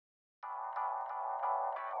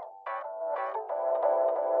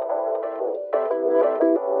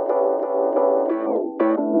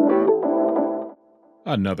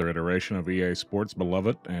Another iteration of EA Sports'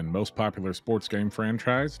 beloved and most popular sports game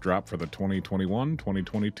franchise dropped for the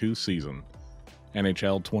 2021-2022 season.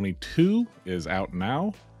 NHL 22 is out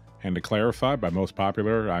now, and to clarify, by most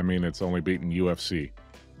popular, I mean it's only beaten UFC.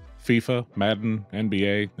 FIFA, Madden,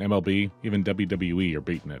 NBA, MLB, even WWE are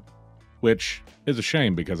beating it. Which is a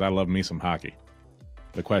shame because I love me some hockey.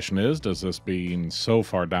 The question is, does this being so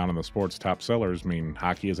far down in the sports top sellers mean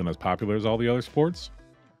hockey isn't as popular as all the other sports?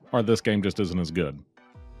 Or this game just isn't as good?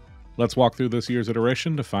 Let's walk through this year's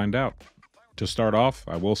iteration to find out. To start off,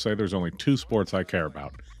 I will say there's only two sports I care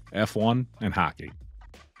about, F1 and hockey.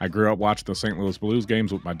 I grew up watching the St. Louis Blues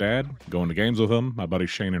games with my dad, going to games with him, my buddies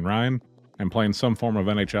Shane and Ryan, and playing some form of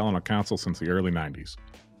NHL on a console since the early 90s.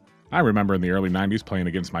 I remember in the early 90s playing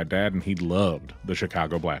against my dad, and he loved the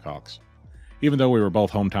Chicago Blackhawks. Even though we were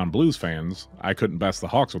both hometown Blues fans, I couldn't best the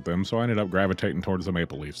Hawks with them, so I ended up gravitating towards the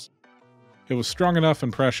Maple Leafs. It was strong enough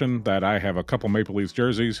impression that I have a couple Maple Leafs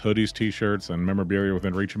jerseys, hoodies, t-shirts, and memorabilia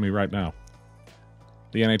within reach of me right now.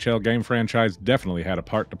 The NHL game franchise definitely had a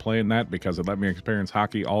part to play in that because it let me experience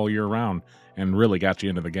hockey all year round and really got you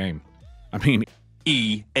into the game. I mean,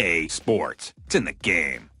 EA Sports. It's in the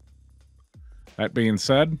game. That being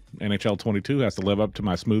said, NHL 22 has to live up to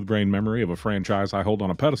my smooth brain memory of a franchise I hold on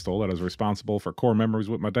a pedestal that is responsible for core memories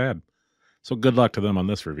with my dad. So good luck to them on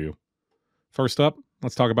this review. First up,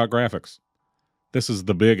 let's talk about graphics. This is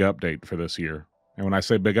the big update for this year. And when I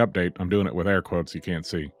say big update, I'm doing it with air quotes you can't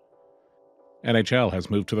see. NHL has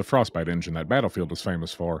moved to the Frostbite engine that Battlefield was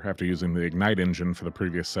famous for after using the Ignite engine for the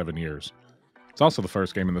previous 7 years. It's also the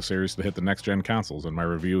first game in the series to hit the next-gen consoles, and my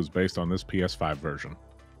review is based on this PS5 version.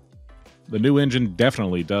 The new engine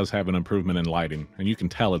definitely does have an improvement in lighting, and you can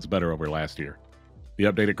tell it's better over last year. The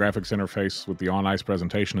updated graphics interface with the on-ice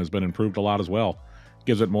presentation has been improved a lot as well.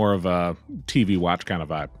 Gives it more of a TV watch kind of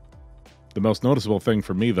vibe. The most noticeable thing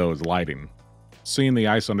for me, though, is lighting. Seeing the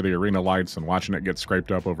ice under the arena lights and watching it get scraped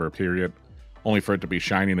up over a period, only for it to be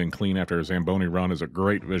shining and clean after a Zamboni run, is a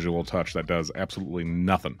great visual touch that does absolutely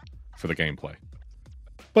nothing for the gameplay.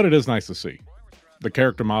 But it is nice to see. The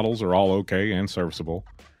character models are all okay and serviceable.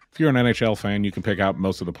 If you're an NHL fan, you can pick out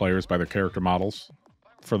most of the players by their character models,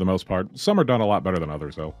 for the most part. Some are done a lot better than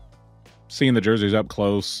others, though. Seeing the jerseys up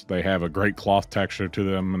close, they have a great cloth texture to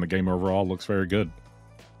them, and the game overall looks very good.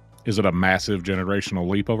 Is it a massive generational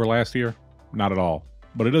leap over last year? Not at all,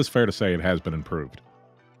 but it is fair to say it has been improved.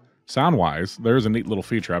 Sound-wise, there is a neat little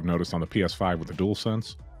feature I've noticed on the PS5 with the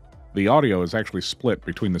DualSense. The audio is actually split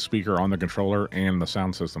between the speaker on the controller and the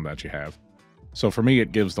sound system that you have. So for me,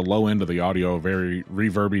 it gives the low end of the audio a very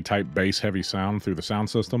reverby type bass-heavy sound through the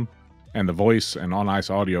sound system, and the voice and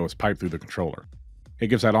on-ice audio is piped through the controller. It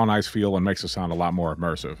gives that on-ice feel and makes the sound a lot more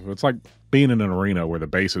immersive. It's like being in an arena where the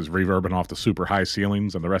bass is reverbing off the super high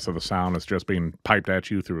ceilings and the rest of the sound is just being piped at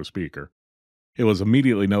you through a speaker. It was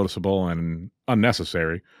immediately noticeable and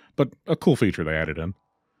unnecessary, but a cool feature they added in.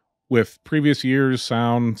 With previous years'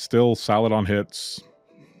 sound still solid on hits,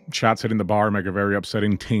 shots hitting the bar make a very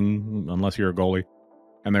upsetting ting unless you're a goalie,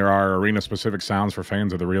 and there are arena-specific sounds for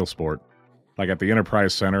fans of the real sport. Like at the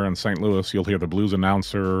Enterprise Center in St. Louis, you'll hear the Blues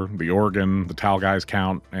announcer, the organ, the towel guys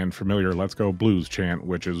count, and familiar Let's Go Blues chant,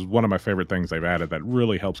 which is one of my favorite things they've added that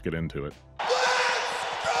really helps get into it.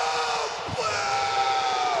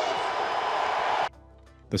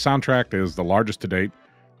 The soundtrack is the largest to date.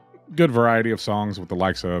 Good variety of songs with the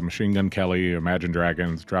likes of Machine Gun Kelly, Imagine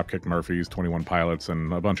Dragons, Dropkick Murphys, 21 Pilots,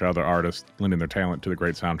 and a bunch of other artists lending their talent to the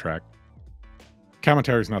great soundtrack.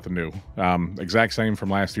 Commentary is nothing new. Exact same from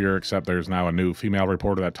last year, except there's now a new female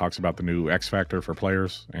reporter that talks about the new X Factor for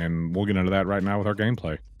players, and we'll get into that right now with our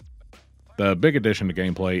gameplay. The big addition to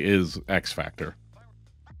gameplay is X Factor.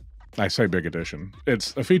 I say big addition.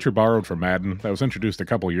 It's a feature borrowed from Madden that was introduced a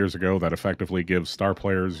couple years ago that effectively gives star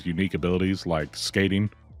players unique abilities like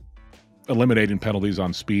skating, eliminating penalties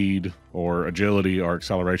on speed, or agility or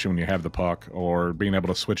acceleration when you have the puck, or being able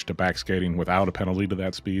to switch to back skating without a penalty to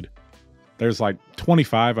that speed. There's like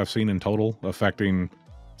 25 I've seen in total, affecting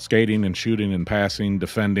skating and shooting and passing,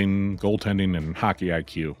 defending, goaltending, and hockey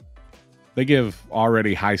IQ. They give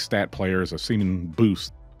already high stat players a seeming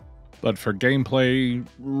boost, but for gameplay,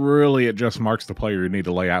 really it just marks the player you need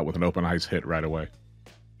to lay out with an open ice hit right away.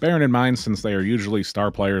 Bearing in mind, since they are usually star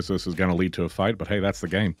players, this is going to lead to a fight, but hey, that's the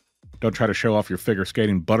game. Don't try to show off your figure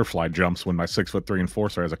skating butterfly jumps when my 6'3"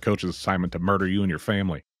 enforcer has a coach's assignment to murder you and your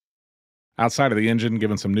family. Outside of the engine,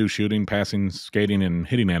 given some new shooting, passing, skating, and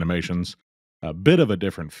hitting animations, a bit of a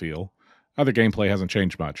different feel. Other gameplay hasn't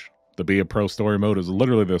changed much. The Be a Pro story mode is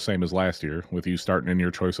literally the same as last year, with you starting in your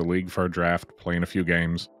choice of league for a draft, playing a few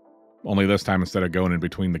games. Only this time, instead of going in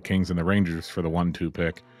between the Kings and the Rangers for the 1-2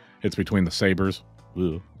 pick, it's between the Sabres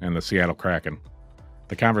and the Seattle Kraken.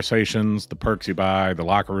 The conversations, the perks you buy, the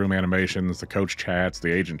locker room animations, the coach chats,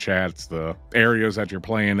 the agent chats, the areas that you're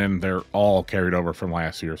playing in, they're all carried over from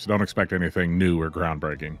last year, so don't expect anything new or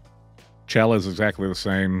groundbreaking. Chell is exactly the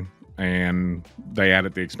same, and they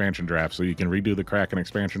added the expansion draft, so you can redo the Kraken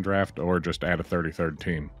expansion draft or just add a 33rd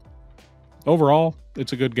team. Overall,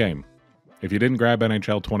 it's a good game. If you didn't grab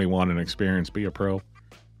NHL 21 and experience Be a Pro,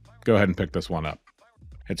 go ahead and pick this one up.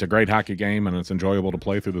 It's a great hockey game, and it's enjoyable to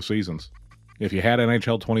play through the seasons. If you had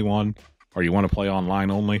NHL 21, or you want to play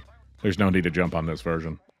online only, there's no need to jump on this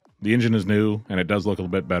version. The engine is new, and it does look a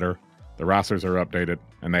little bit better. The rosters are updated,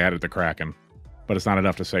 and they added the Kraken. But it's not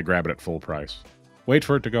enough to say grab it at full price. Wait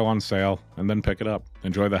for it to go on sale, and then pick it up.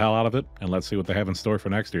 Enjoy the hell out of it, and let's see what they have in store for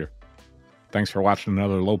next year. Thanks for watching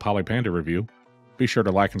another Low Poly Panda review. Be sure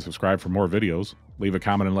to like and subscribe for more videos. Leave a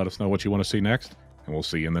comment and let us know what you want to see next, and we'll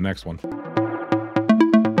see you in the next one.